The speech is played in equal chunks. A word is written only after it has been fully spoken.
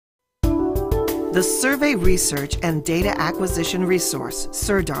The Survey Research and Data Acquisition Resource,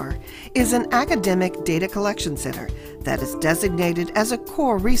 SRDAR, is an academic data collection center that is designated as a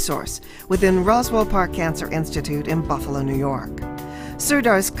core resource within Roswell Park Cancer Institute in Buffalo, New York.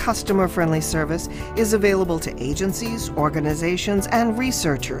 SRDAR's customer-friendly service is available to agencies, organizations, and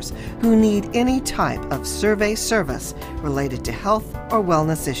researchers who need any type of survey service related to health or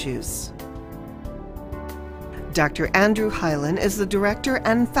wellness issues. Dr. Andrew Hyland is the director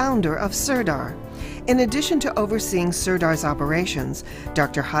and founder of SRDAR. In addition to overseeing SRDAR's operations,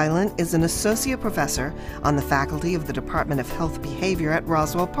 Dr. Hyland is an associate professor on the faculty of the Department of Health Behavior at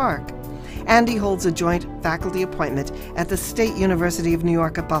Roswell Park, and he holds a joint faculty appointment at the State University of New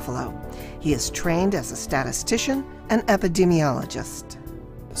York at Buffalo. He is trained as a statistician and epidemiologist.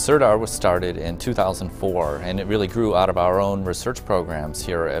 SRDAR was started in 2004, and it really grew out of our own research programs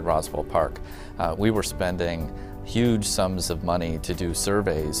here at Roswell Park. We were spending huge sums of money to do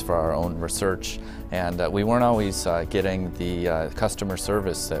surveys for our own research, and we weren't always getting the customer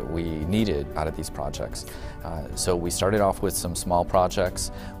service that we needed out of these projects. So we started off with some small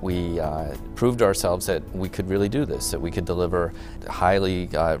projects. We proved ourselves that we could really do this, that we could deliver a highly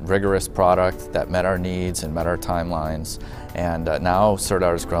rigorous product that met our needs and met our timelines. And now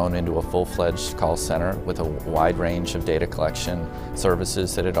SRDAR has grown into a full-fledged call center with a wide range of data collection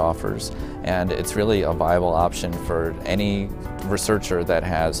services that it offers. And it's really a viable option for any researcher that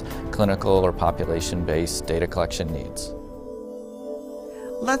has clinical or population-based data collection needs.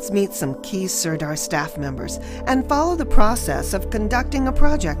 Let's meet some key SRDAR staff members and follow the process of conducting a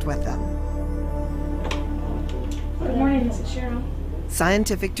project with them. Good morning, this is Cheryl.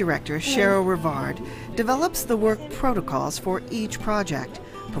 Scientific Director Cheryl Rivard develops the work protocols for each project,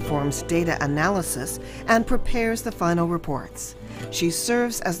 performs data analysis, and prepares the final reports. She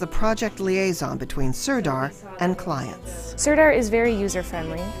serves as the project liaison between SRDAR and clients. SRDAR is very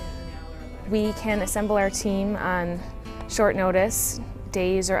user-friendly. We can assemble our team on short notice,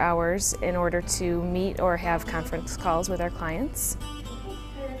 days or hours, in order to meet or have conference calls with our clients.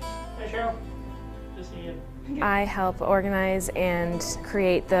 Hi, Cheryl. Good to see you. I help organize and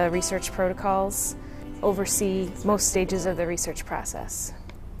create the research protocols, oversee most stages of the research process.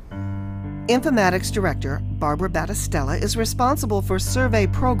 Informatics Director Barbara Battistella is responsible for survey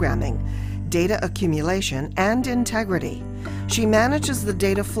programming, data accumulation, and integrity. She manages the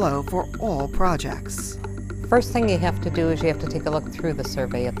data flow for all projects. First thing you have to do is you have to take a look through the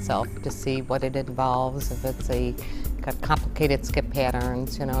survey itself to see what it involves. If it's got complicated skip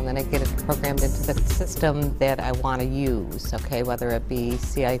patterns, and then I get it programmed into the system that I want to use, okay, whether it be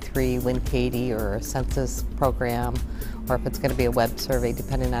CI3, WinKD, or a census program, or if it's going to be a web survey,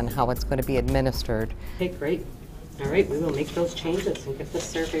 depending on how it's going to be administered. Okay, great. All right, we will make those changes and get this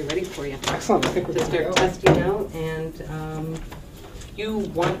survey ready for you. Excellent. I think we're To good to start go. testing out, and you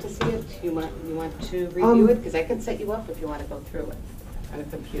want to see it? You want to review it? Because I can set you up if you want to go through it on a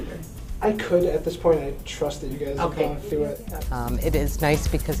computer. I could at this point. I trust that you guys have gone through it. It is nice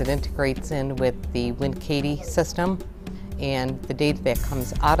because it integrates in with the WinKD system, and the data that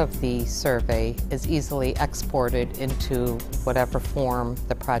comes out of the survey is easily exported into whatever form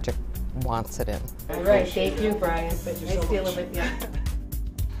the project wants it in. All right, thank you, Brian. Nice dealing with you.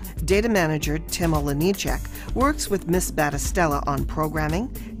 Data manager Tim Olenichek works with Ms. Battistella on programming,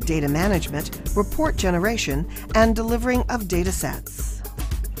 data management, report generation, and delivering of data sets.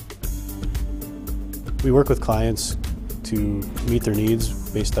 We work with clients to meet their needs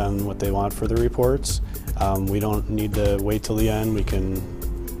based on what they want for the reports. We don't need to wait till the end. We can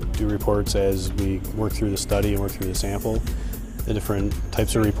do reports as we work through the study and work through the sample. The different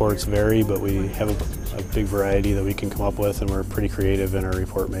types of reports vary, but we have a big variety that we can come up with, and we're pretty creative in our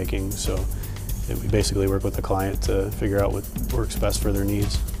report making. So we basically work with the client to figure out what works best for their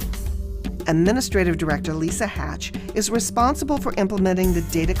needs. Administrative Director Lisa Hatch is responsible for implementing the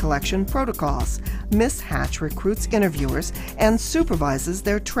data collection protocols. Ms. Hatch recruits interviewers and supervises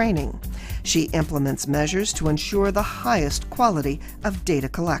their training. She implements measures to ensure the highest quality of data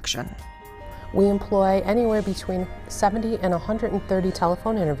collection. We employ anywhere between 70 and 130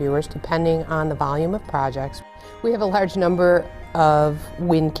 telephone interviewers depending on the volume of projects. We have a large number of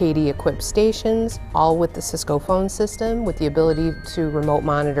WinKD equipped stations, all with the Cisco phone system with the ability to remote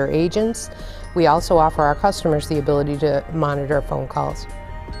monitor agents. We also offer our customers the ability to monitor phone calls.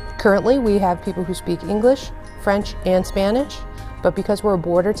 Currently we have people who speak English, French, and Spanish, but because we're a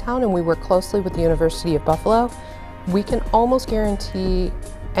border town and we work closely with the University of Buffalo, we can almost guarantee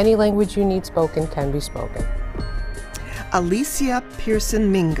any language you need spoken can be spoken. Alicia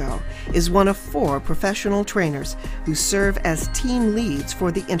Pearson-Mingo is one of 4 professional trainers who serve as team leads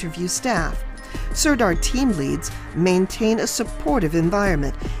for the interview staff. SRDAR team leads maintain a supportive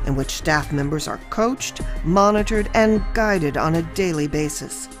environment in which staff members are coached, monitored, and guided on a daily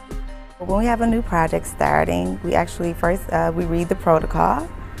basis. When we have a new project starting, we actually first we read the protocol,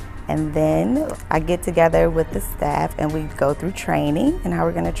 and then I get together with the staff and we go through training and how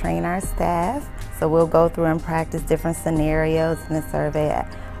we're going to train our staff. So we'll go through and practice different scenarios in the survey.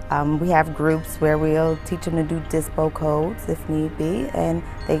 We have groups where we'll teach them to do dispo codes if need be, and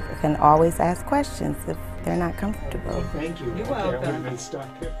they can always ask questions if they're not comfortable. Oh, thank you. You're welcome. I would have been stuck.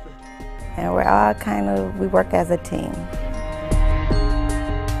 And we're all we work as a team.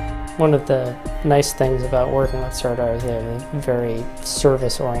 One of the nice things about working with SRDAR is they have a very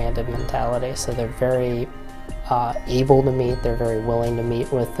service-oriented mentality, so they're very able to meet, they're very willing to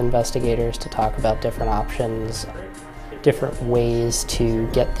meet with investigators to talk about different options, different ways to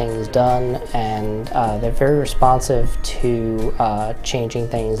get things done, and they're very responsive to changing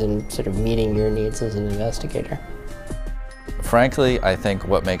things and sort of meeting your needs as an investigator. Frankly, I think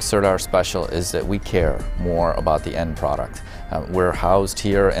what makes SRDAR special is that we care more about the end product. We're housed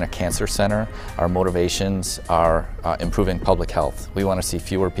here in a cancer center. Our motivations are improving public health. We want to see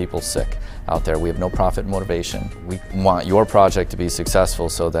fewer people sick out there. We have no profit motivation. We want your project to be successful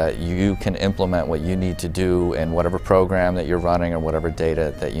so that you can implement what you need to do in whatever program that you're running or whatever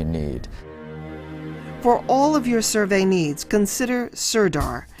data that you need. For all of your survey needs, consider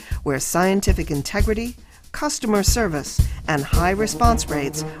SRDAR, where scientific integrity, customer service, and high response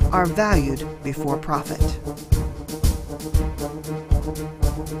rates are valued before profit.